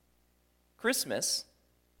Christmas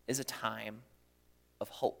is a time of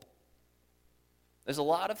hope. There's a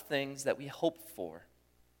lot of things that we hope for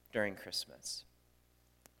during Christmas.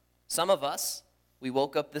 Some of us, we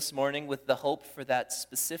woke up this morning with the hope for that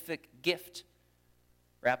specific gift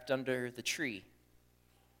wrapped under the tree.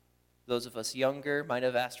 Those of us younger might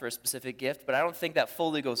have asked for a specific gift, but I don't think that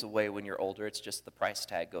fully goes away when you're older. It's just the price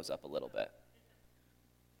tag goes up a little bit.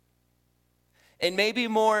 And maybe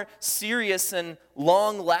more serious and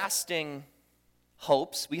long-lasting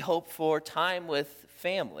hopes, we hope for time with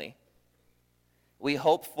family. We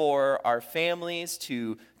hope for our families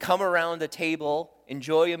to come around a table,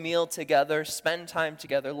 enjoy a meal together, spend time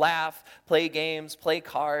together, laugh, play games, play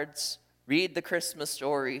cards, read the Christmas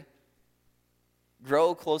story,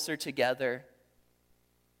 grow closer together.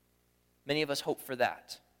 Many of us hope for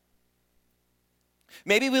that.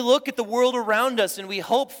 Maybe we look at the world around us and we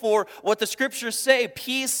hope for what the scriptures say,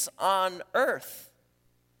 peace on earth.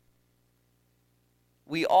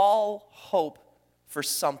 We all hope for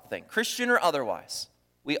something, Christian or otherwise.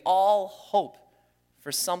 We all hope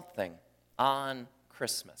for something on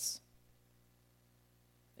Christmas.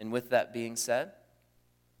 And with that being said,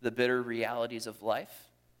 the bitter realities of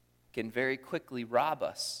life can very quickly rob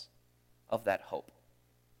us of that hope.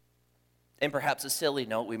 And perhaps a silly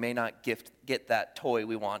note, we may not get that toy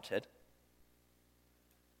we wanted.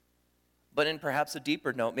 But in perhaps a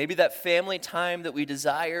deeper note, maybe that family time that we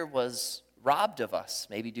desire was robbed of us,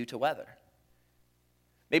 maybe due to weather.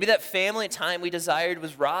 Maybe that family time we desired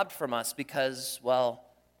was robbed from us because, well,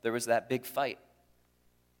 there was that big fight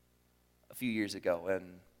a few years ago,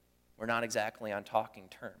 and we're not exactly on talking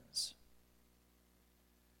terms.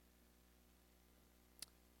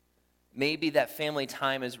 Maybe that family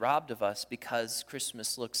time is robbed of us because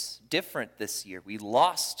Christmas looks different this year. We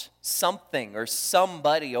lost something or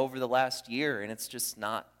somebody over the last year, and it's just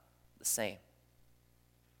not the same.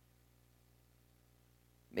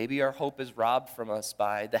 Maybe our hope is robbed from us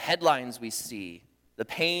by the headlines we see, the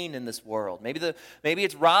pain in this world. Maybe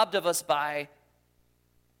it's robbed of us by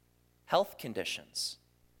health conditions.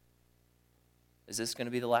 Is this going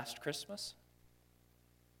to be the last Christmas?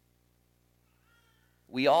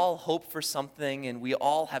 We all hope for something, and we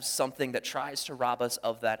all have something that tries to rob us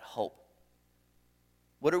of that hope.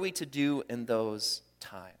 What are we to do in those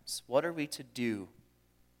times? What are we to do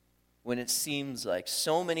when it seems like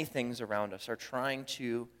so many things around us are trying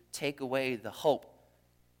to take away the hope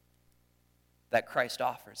that Christ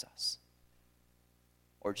offers us?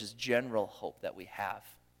 Or just general hope that we have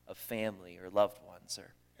of family or loved ones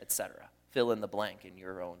or etc. Fill in the blank in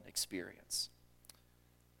your own experience.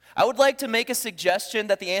 I would like to make a suggestion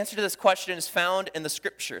that the answer to this question is found in the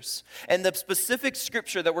scriptures. And the specific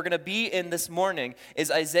scripture that we're going to be in this morning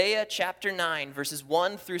is Isaiah chapter 9, verses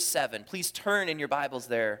 1 through 7. Please turn in your Bibles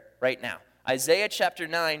there right now. Isaiah chapter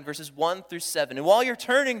 9, verses 1 through 7. And while you're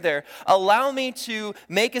turning there, allow me to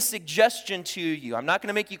make a suggestion to you. I'm not going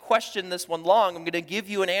to make you question this one long. I'm going to give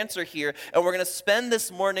you an answer here. And we're going to spend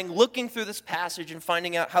this morning looking through this passage and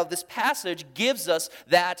finding out how this passage gives us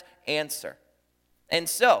that answer. And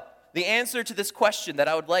so, the answer to this question that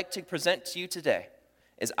I would like to present to you today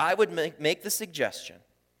is I would make the suggestion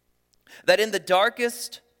that in the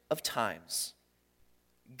darkest of times,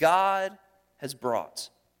 God has brought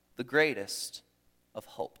the greatest of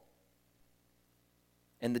hope.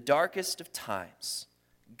 In the darkest of times,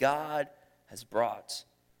 God has brought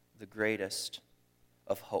the greatest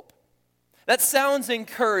of hope. That sounds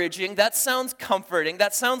encouraging, that sounds comforting,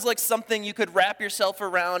 that sounds like something you could wrap yourself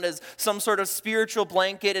around as some sort of spiritual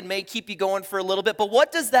blanket and may keep you going for a little bit, but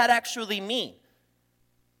what does that actually mean?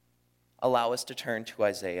 Allow us to turn to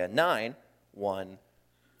Isaiah 9, 1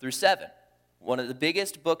 through 7. One of the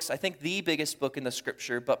biggest books, I think the biggest book in the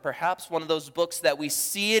scripture, but perhaps one of those books that we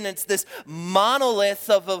see, and it's this monolith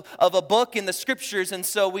of a book in the scriptures, and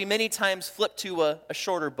so we many times flip to a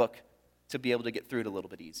shorter book to be able to get through it a little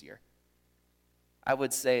bit easier. I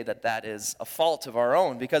would say that is a fault of our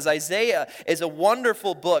own because Isaiah is a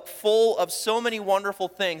wonderful book full of so many wonderful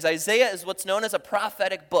things. Isaiah is what's known as a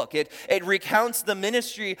prophetic book. It recounts the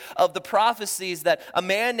ministry of the prophecies that a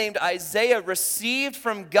man named Isaiah received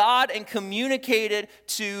from God and communicated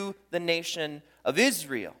to the nation of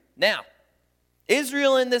Israel. Now,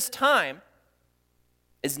 Israel in this time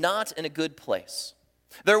is not in a good place.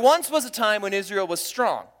 There once was a time when Israel was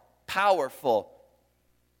strong, powerful,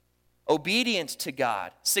 obedient to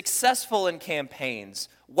God, successful in campaigns,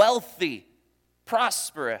 wealthy,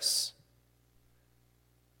 prosperous.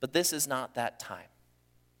 But this is not that time.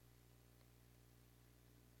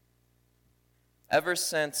 Ever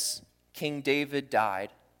since King David died,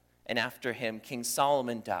 and after him King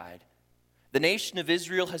Solomon died, the nation of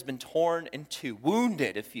Israel has been torn in two,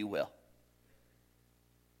 wounded, if you will.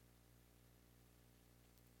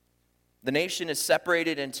 The nation is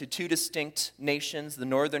separated into two distinct nations, the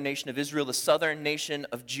northern nation of Israel, the southern nation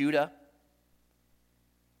of Judah.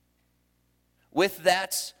 With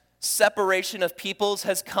that separation of peoples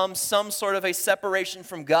has come some sort of a separation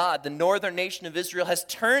from God. The northern nation of Israel has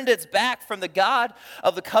turned its back from the God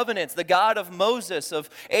of the covenants, the God of Moses, of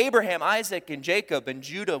Abraham, Isaac, and Jacob, and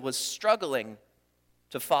Judah was struggling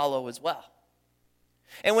to follow as well.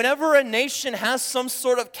 And whenever a nation has some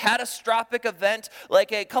sort of catastrophic event,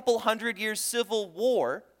 like a couple 100 years civil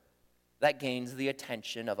war, that gains the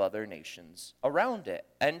attention of other nations around it.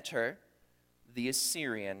 Enter the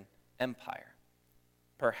Assyrian Empire.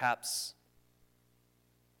 Perhaps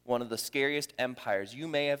one of the scariest empires you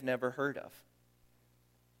may have never heard of.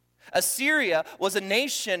 Assyria was a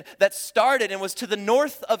nation that started and was to the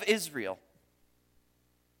north of Israel.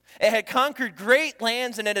 It had conquered great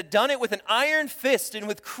lands, and it had done it with an iron fist and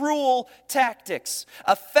with cruel tactics,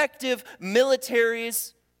 effective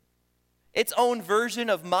militaries, its own version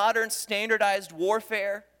of modern standardized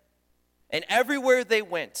warfare. And everywhere they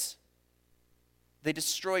went, they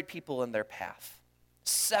destroyed people in their path,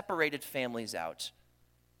 separated families out,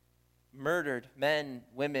 murdered men,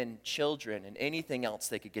 women, children, and anything else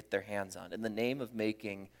they could get their hands on in the name of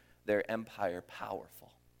making their empire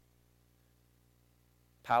powerful.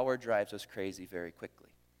 Power drives us crazy very quickly.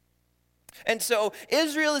 And so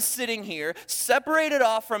Israel is sitting here, separated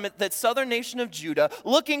off from the southern nation of Judah,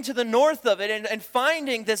 looking to the north of it and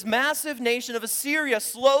finding this massive nation of Assyria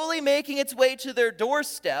slowly making its way to their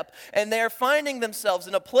doorstep. And they're finding themselves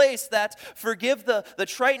in a place that, forgive the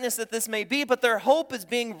triteness that this may be, but their hope is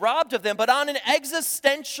being robbed of them. But on an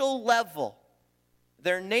existential level,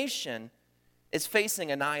 their nation is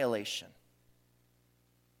facing annihilation.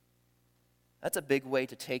 That's a big way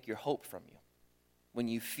to take your hope from you. When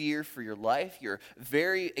you fear for your life, your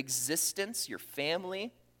very existence, your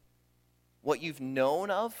family, what you've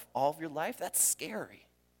known of all of your life, that's scary.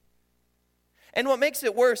 And what makes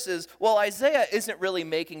it worse is, well, Isaiah isn't really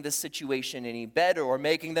making the situation any better or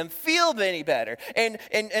making them feel any better. And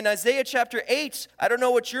in Isaiah chapter 8, I don't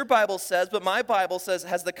know what your Bible says, but my Bible says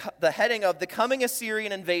has the heading of the coming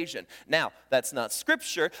Assyrian invasion. Now, that's not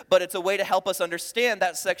scripture, but it's a way to help us understand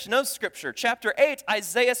that section of scripture. Chapter 8,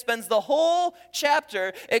 Isaiah spends the whole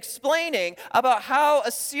chapter explaining about how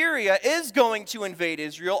Assyria is going to invade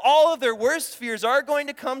Israel. All of their worst fears are going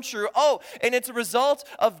to come true. Oh, and it's a result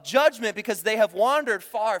of judgment because they have wandered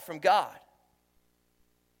far from God.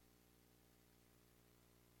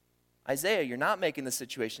 Isaiah, you're not making the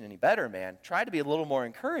situation any better, man. Try to be a little more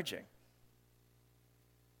encouraging.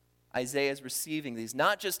 Isaiah is receiving these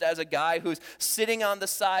not just as a guy who's sitting on the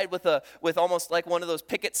side with almost like one of those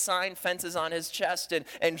picket sign fences on his chest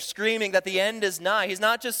and screaming that the end is nigh. He's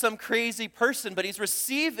not just some crazy person, but he's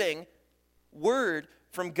receiving word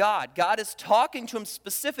from God. God is talking to him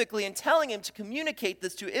specifically and telling him to communicate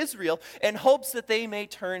this to Israel in hopes that they may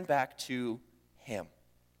turn back to him.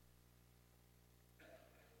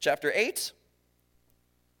 Chapter 8,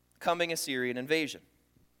 coming Assyrian invasion.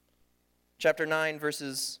 Chapter 9,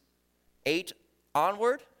 verses 8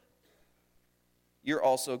 onward, you're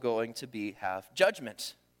also going to have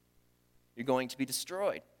judgment. You're going to be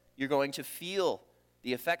destroyed. You're going to feel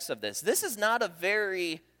the effects of this. This is not a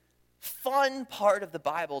very fun part of the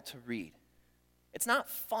Bible to read. It's not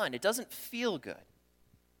fun. It doesn't feel good.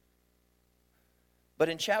 But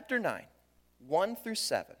in chapter 9, 1 through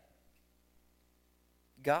 7,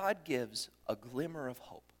 God gives a glimmer of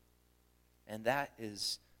hope. And that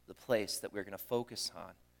is the place that we're going to focus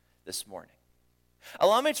on this morning.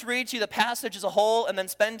 Allow me to read to you the passage as a whole and then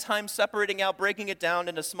spend time separating out, breaking it down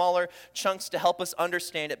into smaller chunks to help us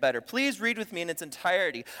understand it better. Please read with me in its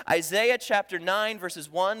entirety. Isaiah chapter 9, verses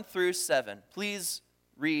 1 through 7. Please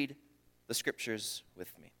read the scriptures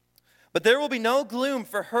with me. But there will be no gloom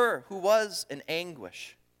for her who was in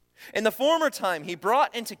anguish. In the former time he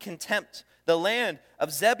brought into contempt the land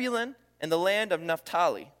of Zebulun and the land of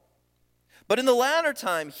Naphtali. But in the latter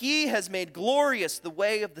time he has made glorious the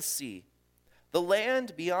way of the sea, the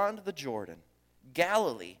land beyond the Jordan,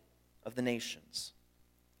 Galilee of the nations.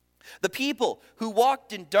 The people who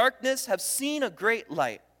walked in darkness have seen a great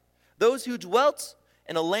light. Those who dwelt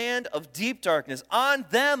in a land of deep darkness, on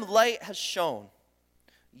them light has shone.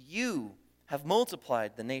 You have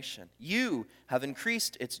multiplied the nation. You have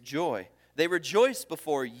increased its joy. They rejoice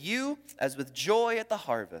before you as with joy at the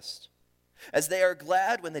harvest, as they are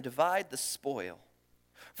glad when they divide the spoil.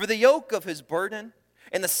 For the yoke of his burden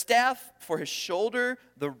and the staff for his shoulder,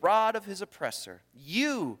 the rod of his oppressor,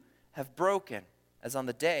 you have broken as on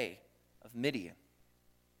the day of Midian.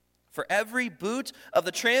 For every boot of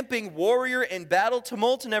the tramping warrior in battle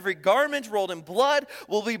tumult and every garment rolled in blood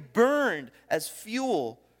will be burned as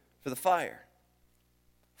fuel for the fire.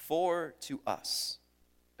 For to us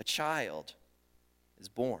a child is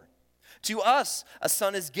born. To us a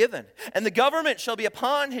son is given, and the government shall be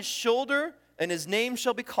upon his shoulder, and his name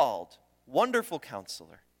shall be called Wonderful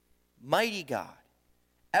Counselor, Mighty God,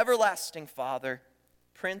 Everlasting Father,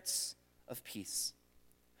 Prince of Peace.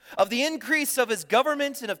 Of the increase of his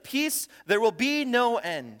government and of peace there will be no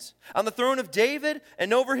end, on the throne of David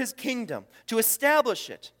and over his kingdom, to establish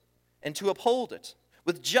it and to uphold it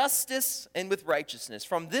with justice and with righteousness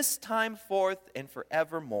from this time forth and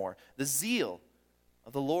forevermore. The zeal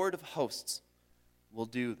of the Lord of hosts will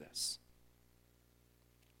do this.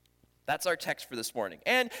 That's our text for this morning.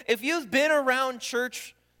 And if you've been around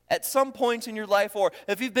church at some point in your life, or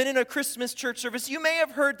if you've been in a Christmas church service, you may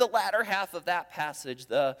have heard the latter half of that passage.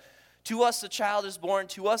 To us a child is born,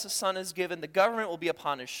 to us a son is given, the government will be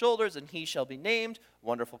upon his shoulders, and he shall be named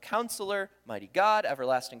Wonderful Counselor, Mighty God,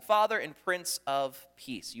 Everlasting Father, and Prince of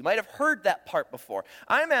Peace. You might have heard that part before.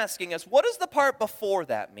 I'm asking us, what does the part before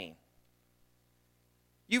that mean?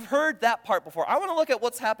 You've heard that part before. I want to look at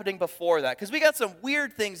what's happening before that, because we got some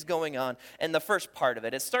weird things going on in the first part of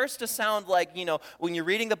it. It starts to sound like, when you're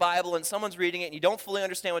reading the Bible and someone's reading it and you don't fully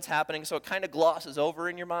understand what's happening, so it kind of glosses over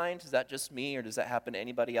in your mind. Is that just me, or does that happen to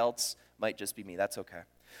anybody else? Might just be me. That's okay.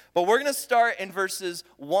 But we're going to start in verses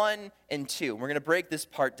 1 and 2. We're going to break this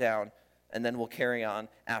part down, and then we'll carry on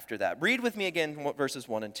after that. Read with me again verses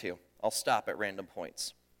 1 and 2. I'll stop at random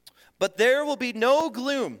points. But there will be no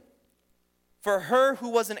gloom for her who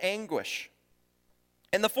was in anguish.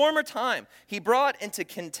 In the former time, he brought into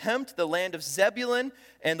contempt the land of Zebulun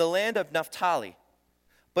and the land of Naphtali.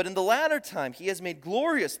 But in the latter time, he has made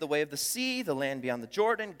glorious the way of the sea, the land beyond the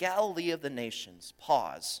Jordan, Galilee of the nations.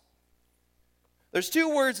 Pause. There's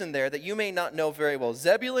two words in there that you may not know very well,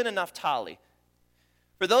 Zebulun and Naphtali.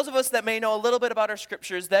 For those of us that may know a little bit about our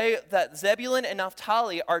scriptures, that Zebulun and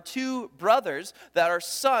Naphtali are two brothers that are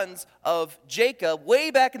sons of Jacob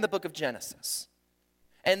way back in the book of Genesis.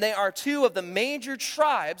 And they are two of the major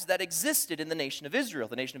tribes that existed in the nation of Israel.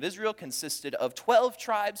 The nation of Israel consisted of 12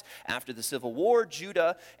 tribes. After the Civil War,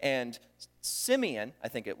 Judah and Simeon, I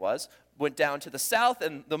think it was, went down to the south,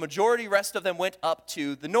 and the majority rest of them went up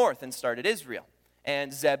to the north and started Israel.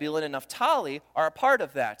 And Zebulun and Naphtali are a part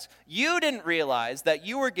of that. You didn't realize that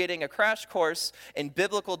you were getting a crash course in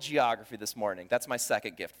biblical geography this morning. That's my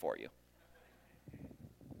second gift for you.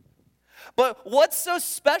 But what's so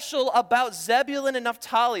special about Zebulun and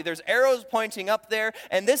Naphtali? There's arrows pointing up there,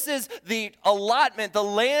 and this is the allotment, the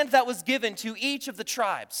land that was given to each of the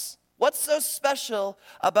tribes. What's so special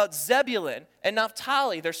about Zebulun and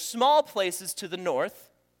Naphtali? They're small places to the north.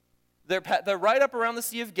 They're right up around the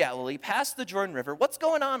Sea of Galilee, past the Jordan River. What's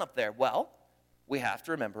going on up there? Well, we have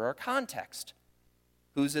to remember our context.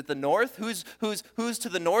 Who's at the north? Who's to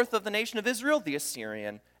the north of the nation of Israel? The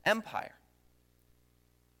Assyrian Empire.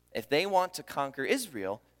 If they want to conquer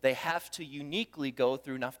Israel, they have to uniquely go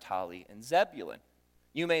through Naphtali and Zebulun.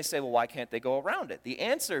 You may say, well, why can't they go around it? The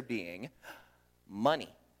answer being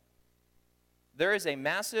money. There is a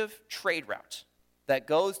massive trade route that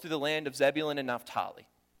goes through the land of Zebulun and Naphtali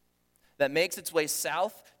that makes its way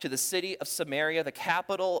south to the city of Samaria, the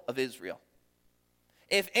capital of Israel.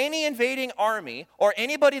 If any invading army or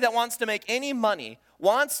anybody that wants to make any money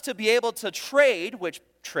wants to be able to trade, which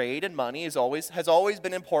trade and money has always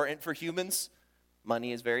been important for humans.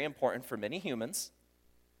 Money is very important for many humans.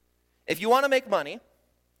 If you want to make money,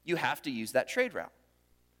 you have to use that trade route.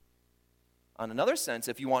 On another sense,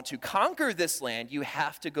 if you want to conquer this land, you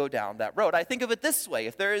have to go down that road. I think of it this way.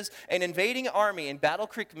 If there is an invading army in Battle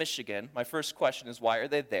Creek, Michigan, my first question is, why are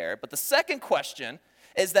they there? But the second question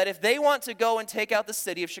is that if they want to go and take out the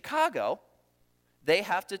city of Chicago, they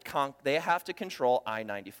have to control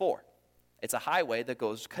I-94. It's a highway that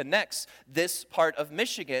connects this part of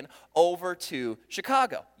Michigan over to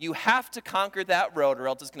Chicago. You have to conquer that road, or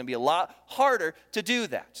else it's going to be a lot harder to do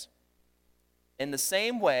that. In the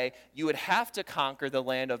same way, you would have to conquer the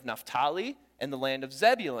land of Naphtali and the land of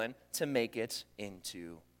Zebulun to make it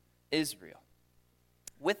into Israel.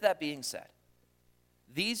 With that being said,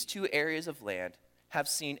 these two areas of land have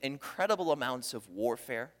seen incredible amounts of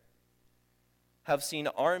warfare, have seen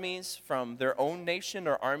armies from their own nation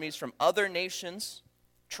or armies from other nations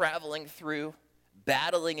traveling through,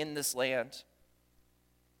 battling in this land.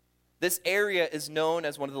 This area is known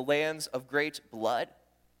as one of the lands of great blood.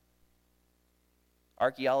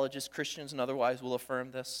 Archaeologists, Christians, and otherwise will affirm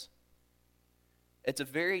this. It's a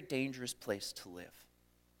very dangerous place to live.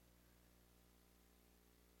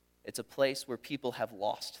 It's a place where people have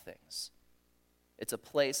lost things. It's a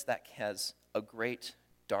place that has a great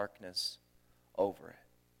darkness over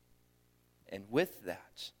it. And with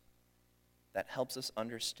that, that helps us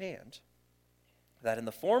understand that in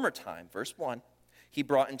the former time, verse 1, he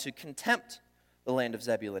brought into contempt the land of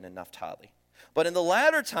Zebulun and Naphtali. But in the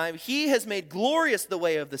latter time, he has made glorious the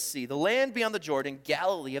way of the sea, the land beyond the Jordan,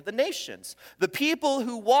 Galilee of the nations. The people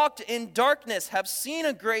who walked in darkness have seen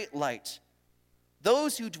a great light.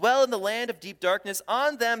 Those who dwell in the land of deep darkness,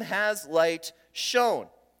 on them has light shone.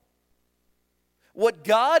 What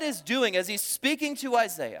God is doing as he's speaking to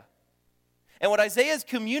Isaiah, and what Isaiah is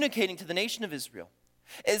communicating to the nation of Israel,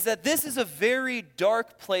 is that this is a very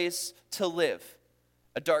dark place to live.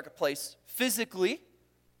 A dark place physically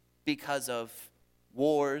because of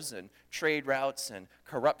wars and trade routes and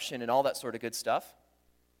corruption and all that sort of good stuff.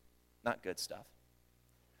 Not good stuff.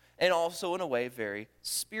 And also in a way very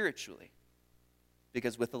spiritually.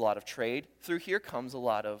 Because with a lot of trade, through here comes a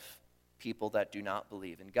lot of people that do not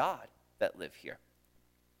believe in God that live here.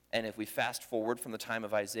 And if we fast forward from the time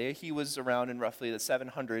of Isaiah, he was around in roughly the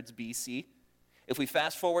 700s BC. If we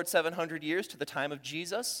fast forward 700 years to the time of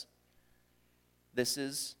Jesus, this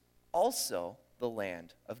is also the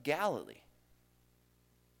land of Galilee.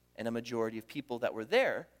 And a majority of people that were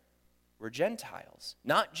there were Gentiles,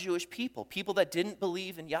 not Jewish people, people that didn't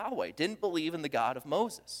believe in Yahweh, didn't believe in the God of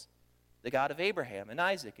Moses, the God of Abraham and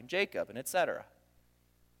Isaac and Jacob and etc.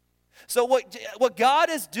 So what God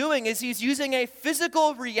is doing is he's using a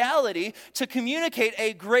physical reality to communicate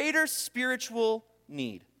a greater spiritual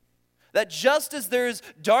need. That just as there's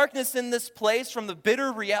darkness in this place from the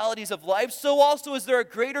bitter realities of life, so also is there a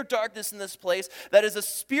greater darkness in this place that is a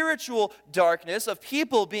spiritual darkness of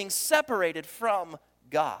people being separated from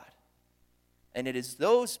God. And it is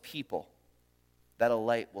those people that a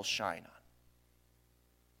light will shine on.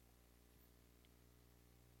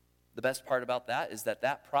 The best part about that is that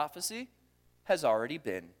that prophecy has already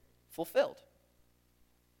been fulfilled.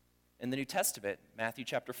 In the New Testament, Matthew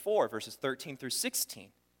chapter 4, verses 13 through 16,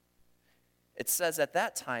 it says at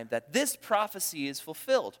that time that this prophecy is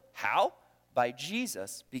fulfilled. How? By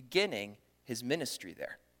Jesus beginning his ministry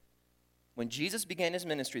there. When Jesus began his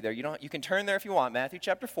ministry there, you can turn there if you want, Matthew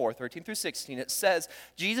chapter 4, 13 through 16, it says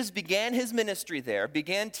Jesus began his ministry there,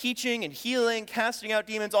 began teaching and healing, casting out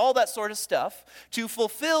demons, all that sort of stuff, to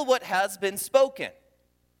fulfill what has been spoken.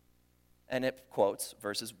 And it quotes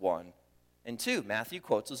verses 1 and 2. Matthew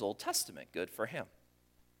quotes his Old Testament. Good for him.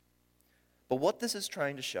 But what this is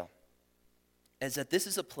trying to show is that this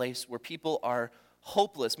is a place where people are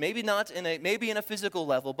hopeless, maybe in a physical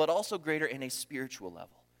level, but also greater in a spiritual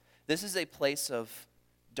level. This is a place of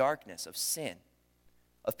darkness, of sin,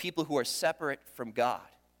 of people who are separate from God.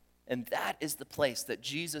 And that is the place that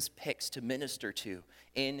Jesus picks to minister to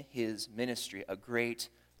in his ministry. A great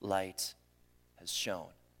light has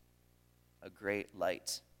shone. A great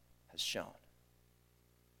light has shone.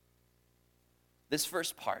 This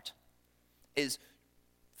first part is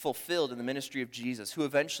fulfilled in the ministry of Jesus, who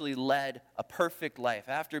eventually led a perfect life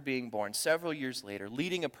after being born several years later,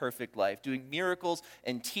 leading a perfect life, doing miracles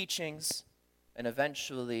and teachings, and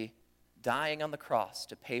eventually dying on the cross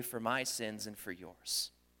to pay for my sins and for yours.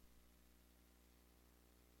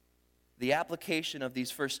 The application of these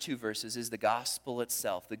first two verses is the gospel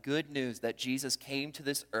itself, the good news that Jesus came to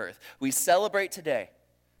this earth. We celebrate today.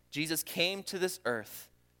 Jesus came to this earth,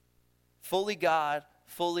 fully God,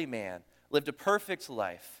 fully man, lived a perfect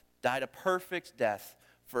life, died a perfect death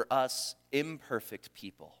for us imperfect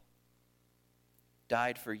people.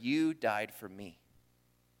 Died for you, died for me.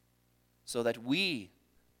 So that we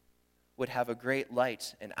would have a great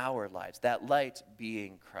light in our lives, that light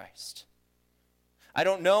being Christ. I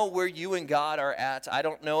don't know where you and God are at. I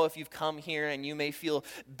don't know if you've come here and you may feel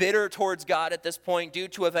bitter towards God at this point due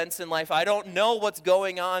to events in life. I don't know what's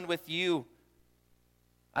going on with you.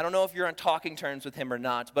 I don't know if you're on talking terms with him or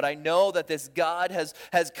not, but I know that this God has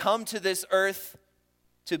come to this earth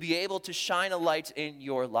to be able to shine a light in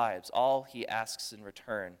your lives. All he asks in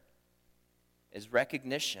return is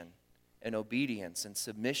recognition and obedience and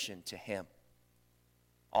submission to him.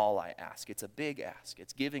 All I ask. It's a big ask.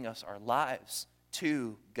 It's giving us our lives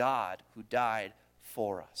to God who died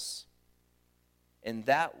for us. In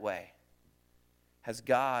that way, has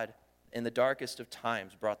God in the darkest of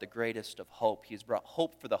times brought the greatest of hope. He's brought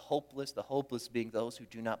hope for the hopeless being those who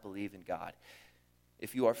do not believe in God.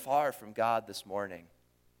 If you are far from God this morning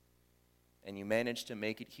and you manage to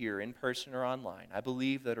make it here in person or online, I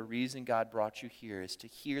believe that a reason God brought you here is to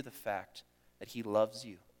hear the fact that he loves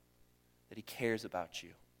you, that he cares about you,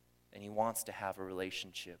 and he wants to have a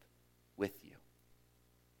relationship with you.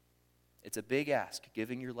 It's a big ask,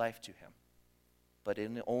 giving your life to him, but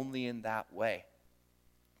only in that way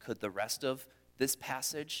could the rest of this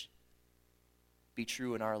passage be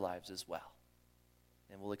true in our lives as well.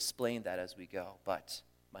 And we'll explain that as we go. But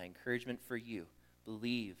my encouragement for you,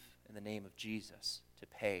 believe in the name of Jesus to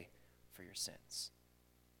pay for your sins.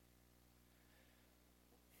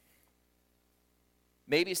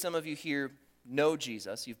 Maybe some of you here know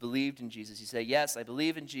Jesus. You've believed in Jesus. You say, yes, I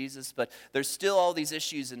believe in Jesus, but there's still all these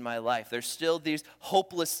issues in my life. There's still these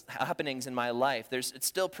hopeless happenings in my life. It's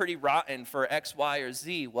still pretty rotten for X, Y, or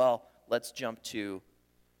Z. Well, let's jump to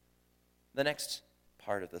the next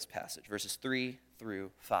part of this passage, verses 3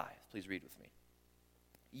 through 5. Please read with me.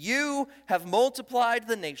 You have multiplied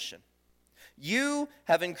the nation. You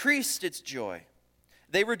have increased its joy.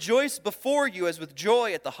 They rejoice before you as with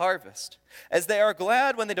joy at the harvest, as they are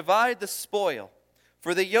glad when they divide the spoil.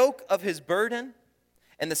 For the yoke of his burden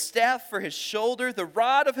and the staff for his shoulder, the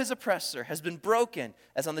rod of his oppressor has been broken,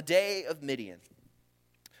 as on the day of Midian.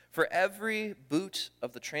 For every boot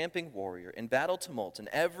of the tramping warrior in battle tumult and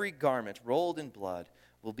every garment rolled in blood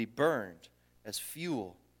will be burned as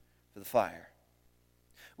fuel for the fire.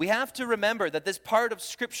 We have to remember that this part of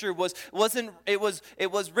Scripture was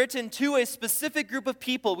written to a specific group of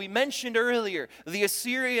people. We mentioned earlier the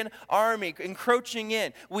Assyrian army encroaching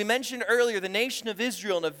in. We mentioned earlier the nation of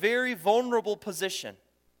Israel in a very vulnerable position.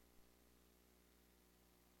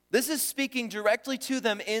 This is speaking directly to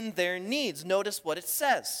them in their needs. Notice what it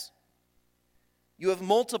says. You have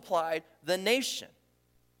multiplied the nation.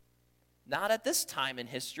 Not at this time in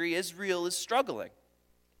history. Israel is struggling.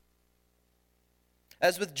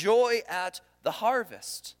 As with joy at the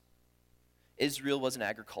harvest, Israel was an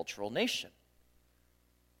agricultural nation.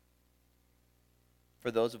 For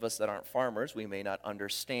those of us that aren't farmers, we may not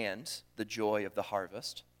understand the joy of the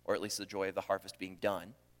harvest, or at least the joy of the harvest being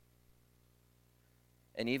done.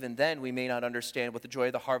 And even then, we may not understand what the joy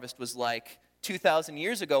of the harvest was like 2,000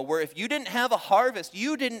 years ago, where if you didn't have a harvest,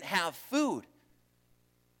 you didn't have food.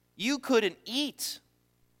 You couldn't eat.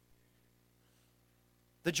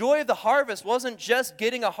 The joy of the harvest wasn't just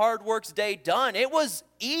getting a hard work's day done. It was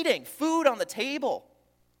eating food on the table.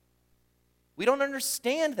 We don't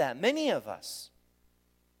understand that, many of us.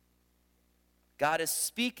 God is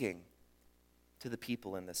speaking to the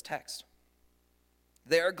people in this text.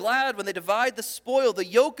 They are glad when they divide the spoil. The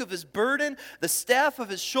yoke of his burden, the staff of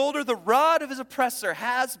his shoulder, the rod of his oppressor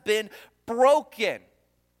has been broken.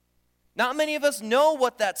 Not many of us know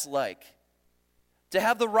what that's like. To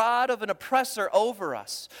have the rod of an oppressor over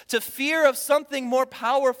us, to fear of something more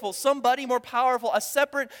powerful, somebody more powerful, a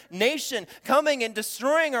separate nation coming and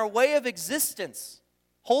destroying our way of existence,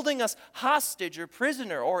 holding us hostage or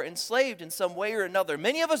prisoner or enslaved in some way or another.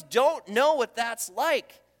 Many of us don't know what that's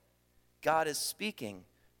like. God is speaking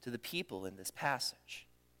to the people in this passage.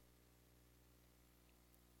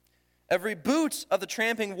 Every boot of the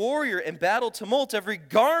tramping warrior in battle tumult, every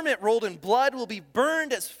garment rolled in blood will be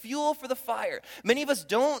burned as fuel for the fire. Many of us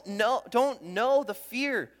don't know the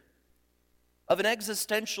fear of an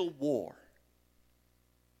existential war.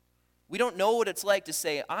 We don't know what it's like to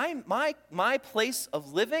say, my place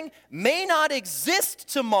of living may not exist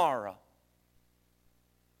tomorrow.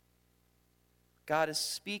 God is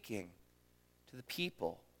speaking to the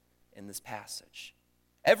people in this passage.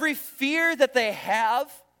 Every fear that they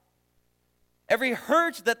have, every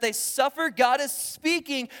hurt that they suffer, God is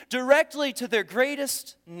speaking directly to their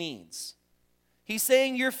greatest needs. He's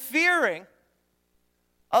saying, you're fearing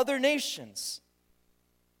other nations.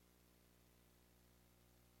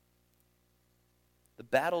 The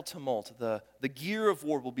battle tumult, the gear of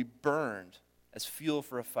war will be burned as fuel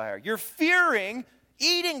for a fire. You're fearing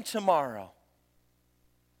eating tomorrow.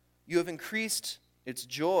 You have increased its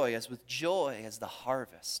joy as with joy as the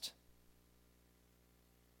harvest.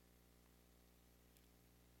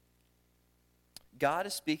 God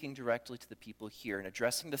is speaking directly to the people here and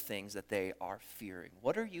addressing the things that they are fearing.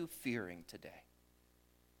 What are you fearing today?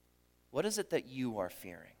 What is it that you are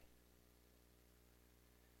fearing?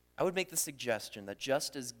 I would make the suggestion that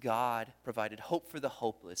just as God provided hope for the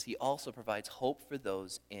hopeless, he also provides hope for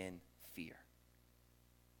those in fear.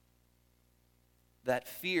 That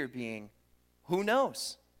fear being, who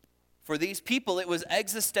knows? For these people, it was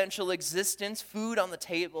existential existence, food on the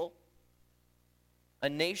table, a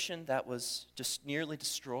nation that was just nearly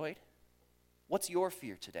destroyed. What's your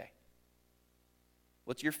fear today?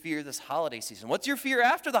 What's your fear this holiday season? What's your fear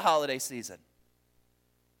after the holiday season?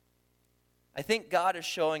 I think God is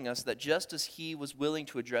showing us that just as he was willing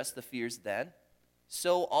to address the fears then,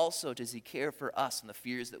 so also does he care for us and the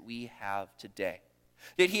fears that we have today.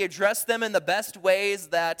 Did he address them in the best ways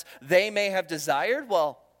that they may have desired?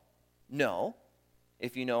 Well, no.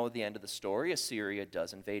 If you know the end of the story, Assyria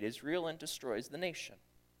does invade Israel and destroys the nation.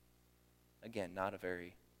 Again, not a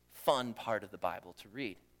very fun part of the Bible to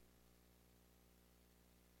read.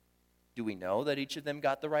 Do we know that each of them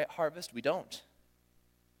got the right harvest? We don't.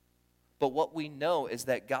 But what we know is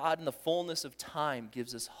that God in the fullness of time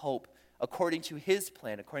gives us hope according to his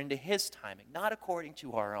plan, according to his timing, not according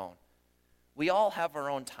to our own. We all have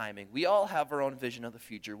our own timing. We all have our own vision of the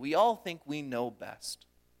future. We all think we know best.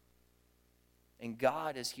 And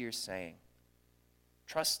God is here saying,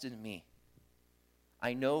 trust in me.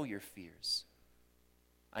 I know your fears.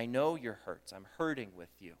 I know your hurts. I'm hurting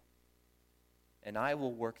with you. And I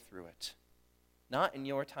will work through it. Not in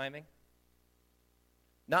your timing.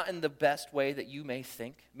 Not in the best way that you may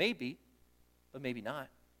think. Maybe, but maybe not.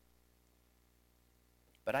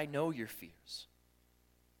 But I know your fears.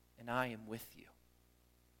 And I am with you.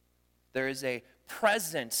 There is a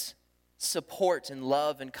present support and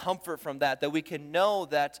love and comfort from that we can know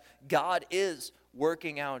that God is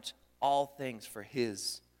working out all things for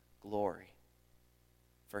his glory.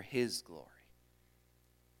 For his glory.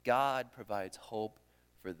 God provides hope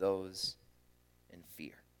for those in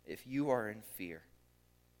fear. If you are in fear,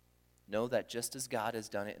 know that just as God has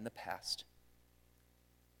done it in the past,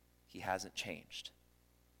 he hasn't changed.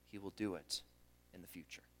 He will do it in the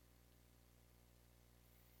future.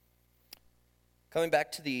 Coming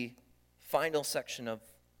back to the final section of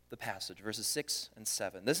the passage, verses 6 and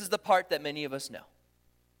 7. This is the part that many of us know.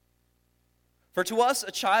 For to us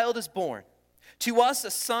a child is born, to us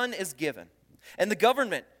a son is given, and the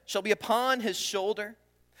government shall be upon his shoulder,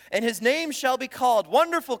 and his name shall be called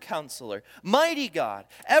Wonderful Counselor, Mighty God,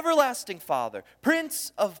 Everlasting Father,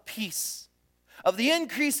 Prince of Peace. Of the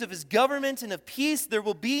increase of his government and of peace there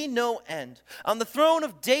will be no end, on the throne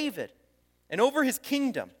of David and over his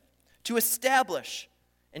kingdom, to establish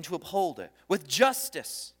and to uphold it with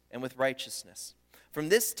justice and with righteousness. From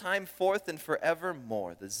this time forth and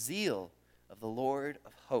forevermore, the zeal of the Lord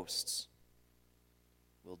of hosts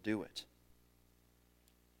will do it.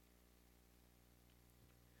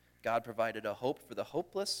 God provided a hope for the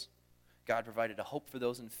hopeless. God provided a hope for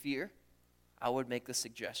those in fear. I would make the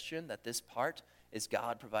suggestion that this part is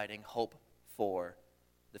God providing hope for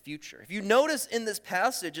the future. If you notice in this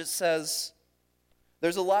passage, it says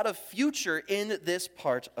there's a lot of future in this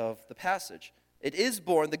part of the passage. It is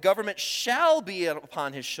born, the government shall be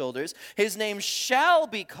upon his shoulders, his name shall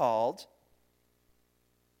be called.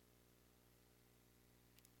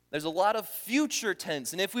 There's a lot of future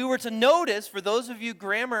tense. And if we were to notice, for those of you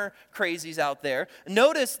grammar crazies out there,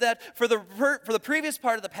 notice that for the previous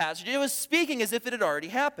part of the passage, it was speaking as if it had already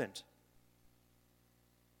happened.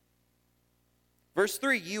 Verse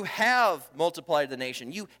 3, you have multiplied the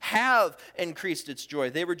nation. You have increased its joy.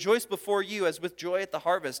 They rejoice before you as with joy at the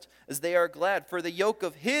harvest, as they are glad. For the yoke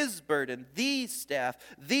of his burden, the staff,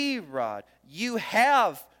 the rod, you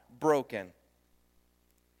have broken.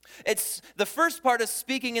 It's the first part is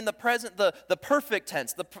speaking in the present, the perfect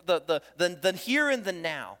tense, the here and the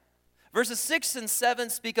now. Verses 6 and 7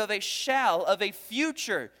 speak of a shall, of a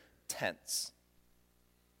future tense.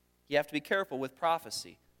 You have to be careful with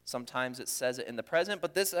prophecy. Sometimes it says it in the present,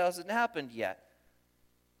 but this hasn't happened yet.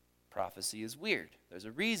 Prophecy is weird. There's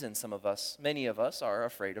a reason many of us are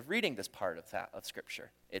afraid of reading this part of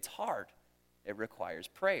Scripture. It's hard. It requires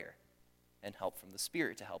prayer and help from the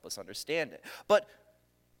Spirit to help us understand it. But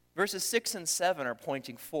verses 6 and 7 are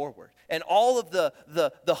pointing forward. And all of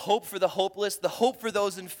the hope for the hopeless, the hope for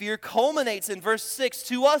those in fear culminates in verse 6.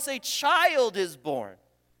 To us a child is born.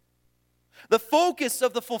 The focus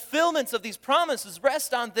of the fulfillments of these promises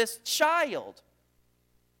rest on this child.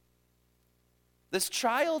 This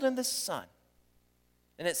child and this son.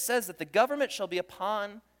 And it says that the government shall be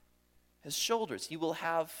upon his shoulders. He will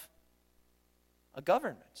have a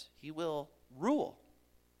government. He will rule.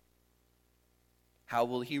 How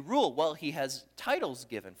will he rule? Well, he has titles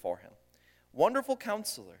given for him. Wonderful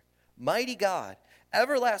Counselor, Mighty God,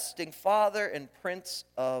 Everlasting Father, and Prince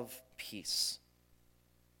of Peace.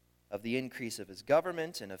 Of the increase of his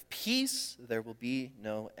government and of peace, there will be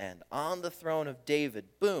no end. On the throne of David,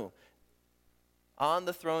 boom. On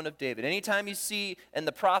the throne of David. Anytime you see in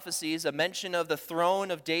the prophecies a mention of the throne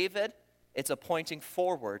of David, it's a pointing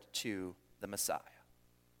forward to the Messiah.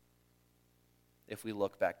 If we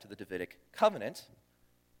look back to the Davidic covenant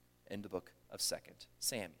in the book of 2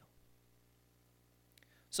 Samuel.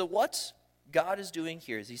 So what God is doing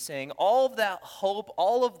here is he's saying all of that hope,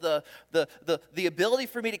 all of the ability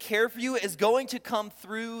for me to care for you is going to come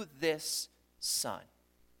through this son.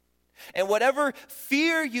 And whatever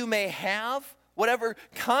fear you may have, whatever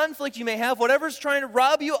conflict you may have, whatever's trying to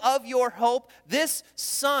rob you of your hope, this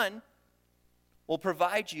son will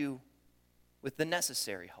provide you with the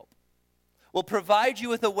necessary hope. Will provide you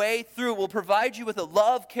with a way through, will provide you with a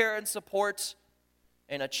love, care, and support,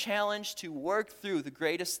 and a challenge to work through the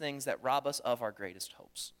greatest things that rob us of our greatest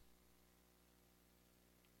hopes.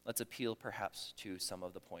 Let's appeal perhaps to some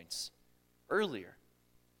of the points earlier?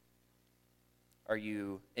 Are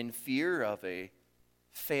you in fear of a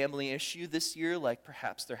family issue this year, like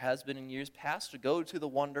perhaps there has been in years past? Or go to the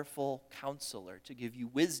wonderful counselor to give you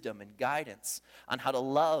wisdom and guidance on how to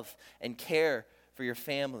love and care for your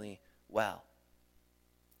family well.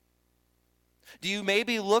 Do you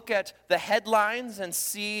maybe look at the headlines and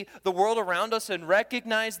see the world around us and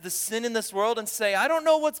recognize the sin in this world and say, I don't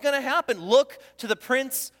know what's going to happen? Look to the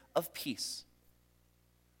Prince of Peace,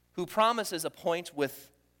 who promises a point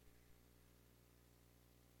with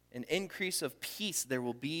an increase of peace. There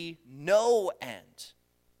will be no end.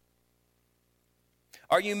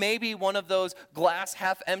 Are you maybe one of those glass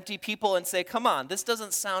half empty people and say, come on, this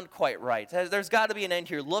doesn't sound quite right. There's got to be an end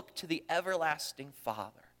here. Look to the everlasting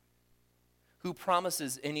Father, who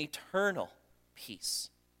promises an eternal peace.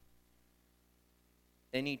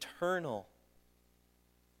 An eternal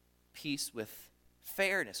peace with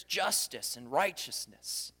fairness, justice, and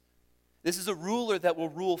righteousness. This is a ruler that will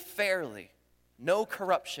rule fairly. No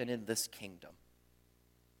corruption in this kingdom.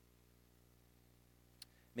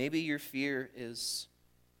 Maybe your fear is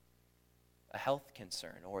a health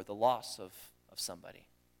concern or the loss of somebody.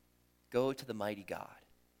 Go to the mighty God,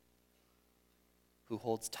 who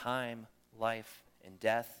holds time, life, and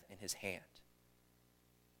death in his hand,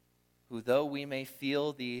 who, though we may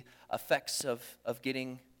feel the effects of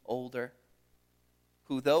getting older,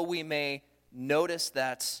 who, though we may notice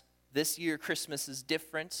that this year Christmas is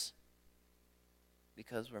different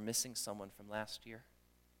because we're missing someone from last year,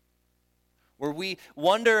 where we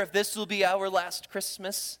wonder if this will be our last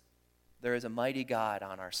Christmas, there is a mighty God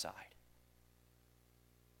on our side.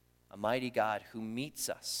 A mighty God who meets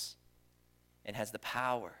us and has the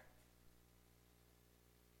power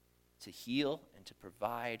to heal and to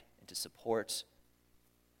provide and to support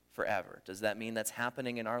forever. Does that mean that's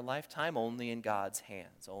happening in our lifetime? Only in God's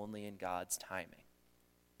hands, only in God's timing.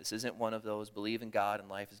 This isn't one of those believe in God and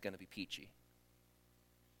life is going to be peachy.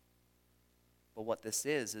 But what this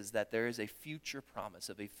is that there is a future promise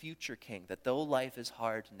of a future king, that though life is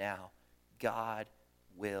hard now, God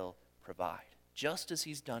will provide. Just as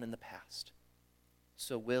he's done in the past,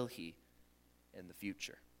 so will he in the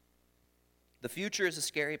future. The future is a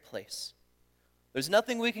scary place. There's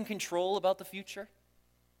nothing we can control about the future.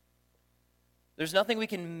 There's nothing we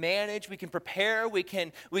can manage, we can prepare, we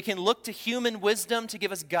can look to human wisdom to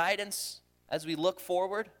give us guidance as we look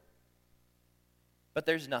forward. But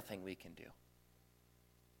there's nothing we can do.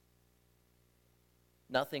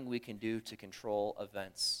 Nothing we can do to control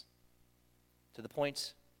events to the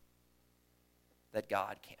point that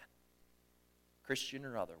God can. Christian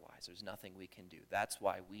or otherwise, there's nothing we can do. That's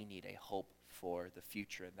why we need a hope for the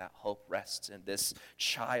future, and that hope rests in this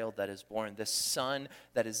child that is born, this son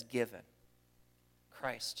that is given,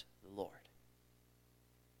 Christ the Lord.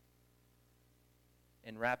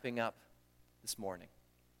 In wrapping up this morning,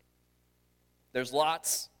 there's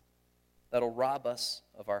lots that'll rob us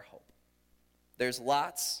of our hope. There's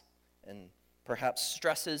lots, and perhaps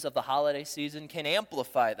stresses of the holiday season can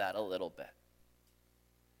amplify that a little bit.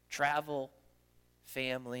 Travel,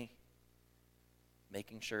 family,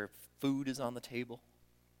 making sure food is on the table.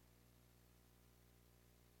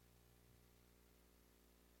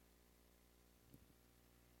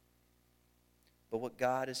 But what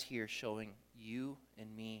God is here showing you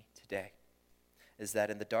and me today is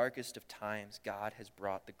that in the darkest of times, God has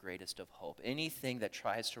brought the greatest of hope. Anything that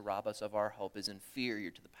tries to rob us of our hope is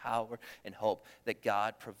inferior to the power and hope that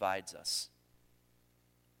God provides us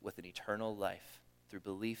with an eternal life through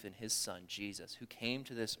belief in his Son, Jesus, who came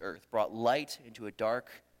to this earth, brought light into a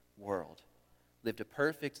dark world, lived a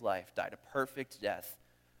perfect life, died a perfect death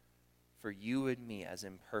for you and me as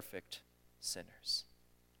imperfect sinners.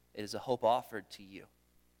 It is a hope offered to you.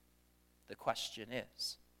 The question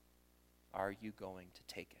is, are you going to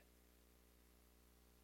take it?